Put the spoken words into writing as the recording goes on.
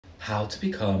How to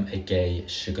become a gay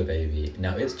sugar baby.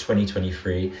 Now it's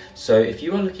 2023, so if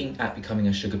you are looking at becoming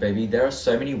a sugar baby, there are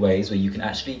so many ways where you can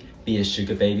actually be a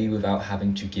sugar baby without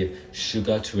having to give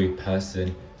sugar to a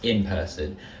person in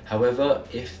person. However,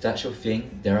 if that's your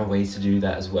thing, there are ways to do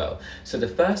that as well. So the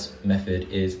first method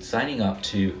is signing up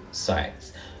to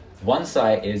sites. One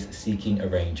site is Seeking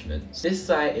Arrangements. This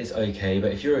site is okay,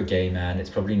 but if you're a gay man, it's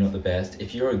probably not the best.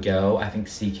 If you're a girl, I think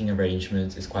Seeking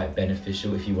Arrangements is quite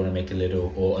beneficial if you want to make a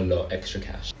little or a lot extra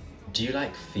cash. Do you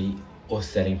like feet or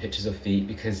selling pictures of feet?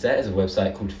 Because there is a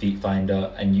website called Feet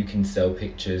Finder and you can sell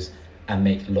pictures and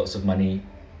make lots of money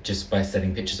just by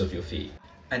selling pictures of your feet.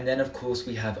 And then of course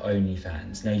we have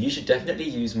OnlyFans. Now you should definitely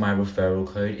use my referral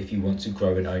code if you want to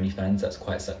grow an OnlyFans. That's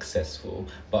quite successful.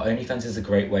 But OnlyFans is a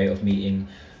great way of meeting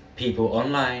people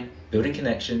online, building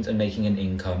connections and making an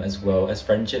income, as well as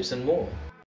friendships and more.